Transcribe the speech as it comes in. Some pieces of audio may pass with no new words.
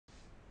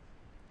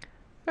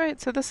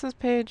Alright, so this is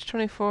page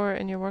 24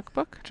 in your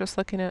workbook, just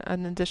looking at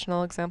an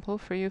additional example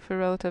for you for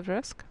relative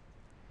risk.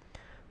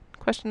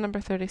 Question number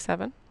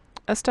 37.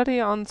 A study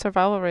on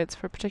survival rates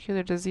for a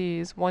particular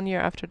disease 1 year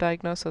after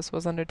diagnosis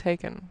was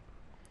undertaken.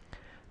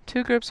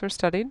 Two groups were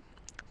studied,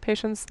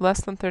 patients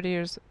less than 50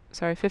 years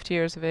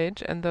of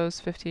age and those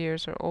 50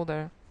 years or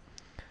older.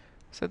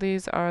 So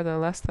these are the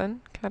less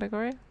than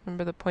category.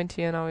 Remember the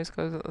pointy N always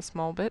goes at the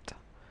small bit.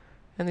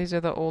 And these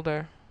are the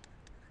older.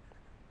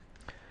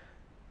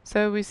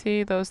 So we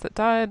see those that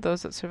died,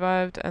 those that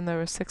survived, and there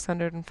were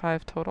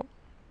 605 total.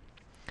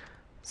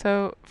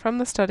 So from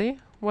the study,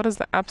 what is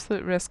the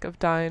absolute risk of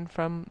dying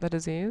from the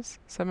disease?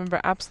 So remember,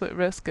 absolute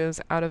risk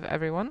is out of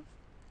everyone.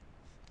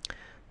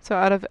 So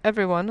out of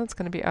everyone, it's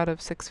going to be out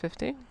of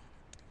 650.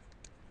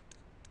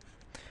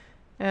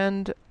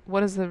 And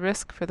what is the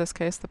risk for this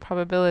case? The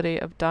probability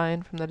of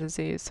dying from the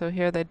disease. So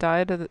here they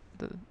died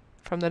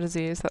from the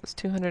disease. That was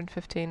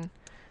 215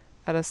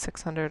 out of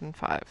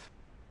 605.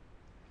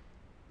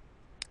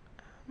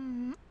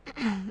 And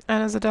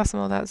as a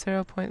decimal, that's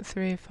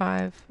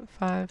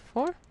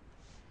 0.3554.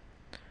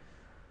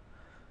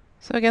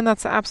 So again,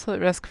 that's the absolute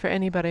risk for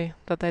anybody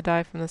that they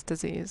die from this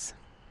disease.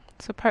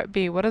 So part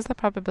B, what is the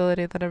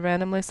probability that a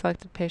randomly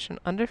selected patient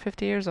under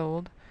 50 years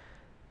old,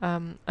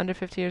 under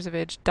 50 years of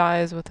age,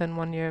 dies within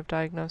 1 year of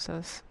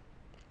diagnosis?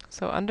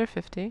 So under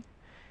 50,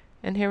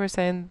 and here we're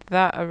saying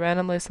that a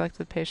randomly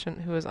selected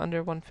patient who is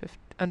under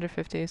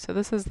 50, so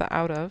this is the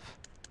out of.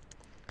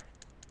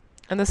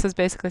 And this is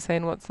basically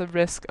saying what's the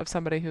risk of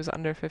somebody who's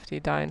under 50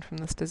 dying from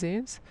this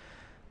disease.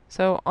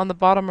 So on the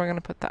bottom we're going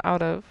to put the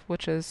out of,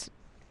 which is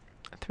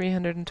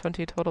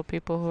 320 total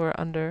people who are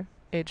under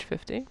age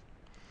 50.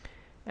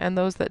 And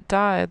those that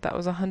died, that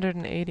was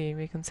 180.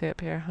 We can see up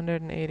here,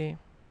 180.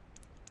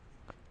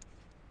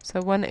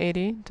 So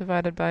 180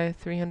 divided by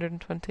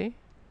 320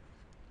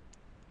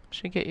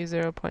 should get you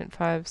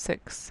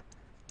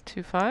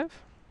 0.5625.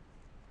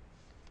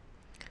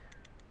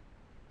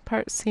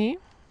 Part C.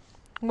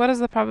 What is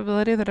the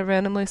probability that a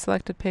randomly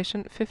selected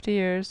patient, 50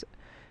 years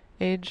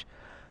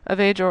of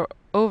age or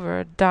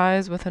over,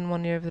 dies within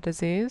 1 year of the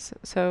disease?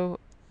 So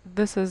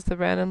this is the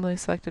randomly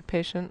selected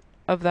patient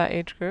of that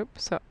age group.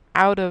 So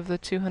out of the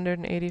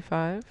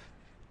 285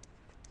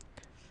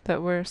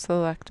 that were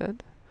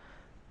selected,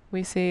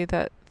 we see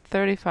that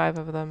 35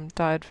 of them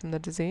died from the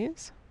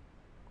disease.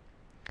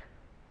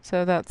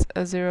 So that's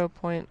a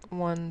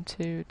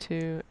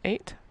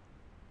 0.1228.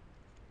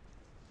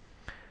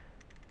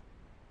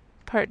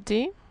 Part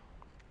D.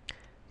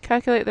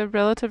 Calculate the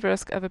relative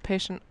risk of a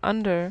patient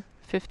under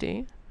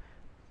 50.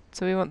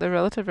 So we want the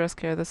relative risk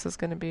here. This is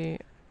going to be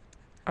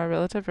our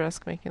relative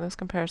risk, making those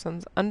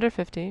comparisons. Under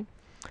 50,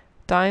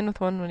 dying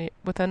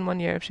within 1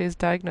 year if she is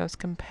diagnosed,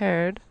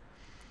 compared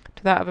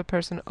to that of a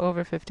person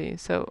over 50.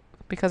 So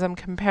because I'm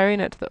comparing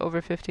it to the over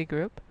 50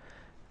 group,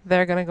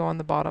 they're going to go on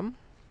the bottom.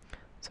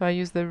 So I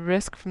use the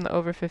risk from the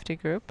over 50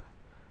 group,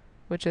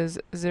 which is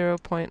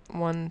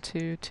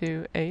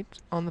 0.1228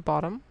 on the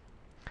bottom.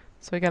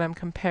 So again, I'm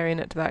comparing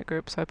it to that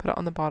group, so I put it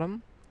on the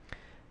bottom.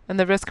 And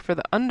the risk for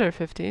the under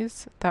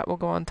 50s, that will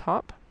go on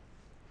top.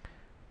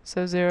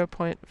 So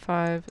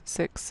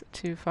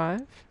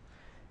 0.5625.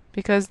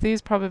 Because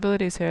these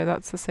probabilities here,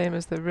 that's the same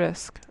as the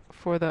risk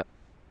for the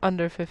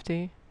under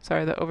 50,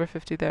 the over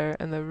 50 there,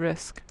 and the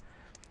risk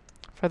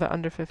for the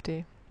under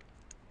 50.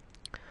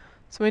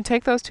 So when we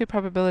take those two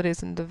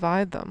probabilities and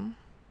divide them,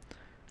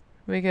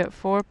 we get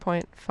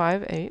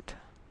 4.58.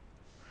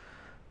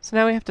 So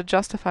now we have to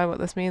justify what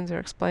this means or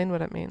explain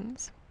what it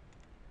means.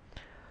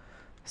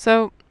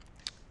 So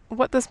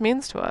what this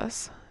means to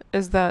us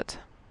is that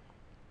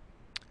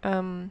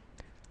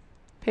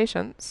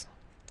patients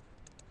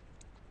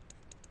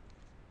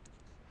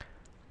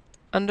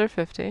under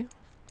 50,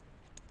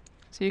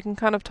 so you can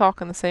kind of talk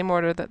in the same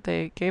order that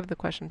they gave the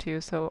question to you,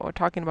 so we're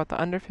talking about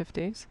the under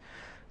 50s.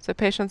 So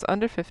patients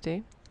under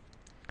 50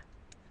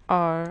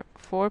 are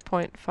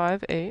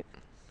 4.58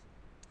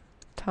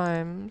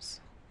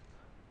 times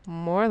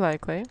more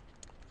likely.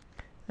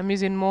 I'm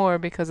using more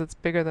because it's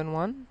bigger than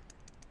 1.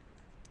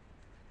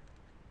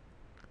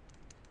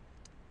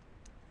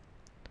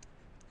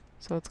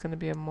 So it's going to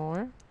be a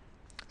more.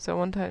 So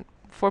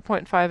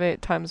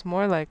 4.58 times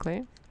more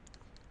likely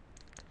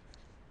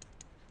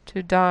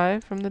to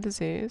die from the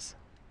disease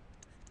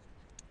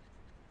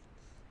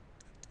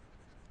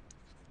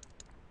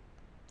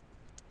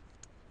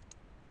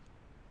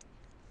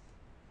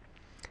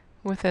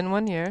within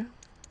 1 year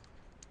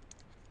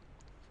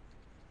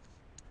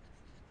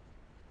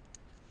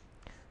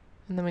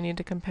and then we need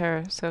to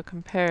compare. So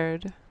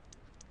compared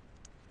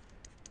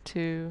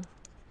to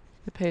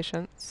the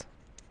patients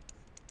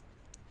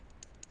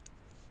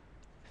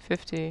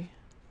 50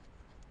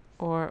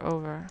 or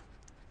over.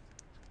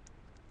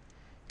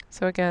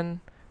 So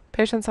again,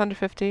 patients under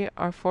 50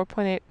 are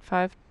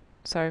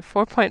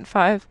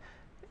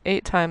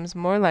 4.58 times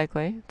more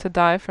likely to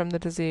die from the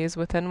disease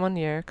within 1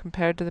 year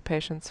compared to the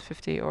patients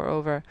 50 or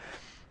over.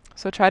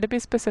 So try to be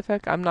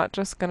specific. I'm not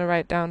just going to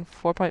write down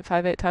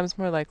 4.58 times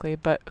more likely,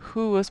 but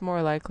who was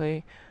more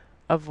likely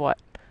of what?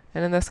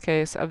 And in this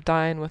case, of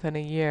dying within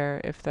a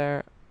year if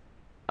they're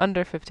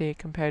under 50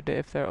 compared to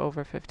if they're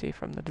over 50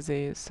 from the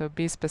disease. So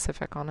be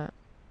specific on it.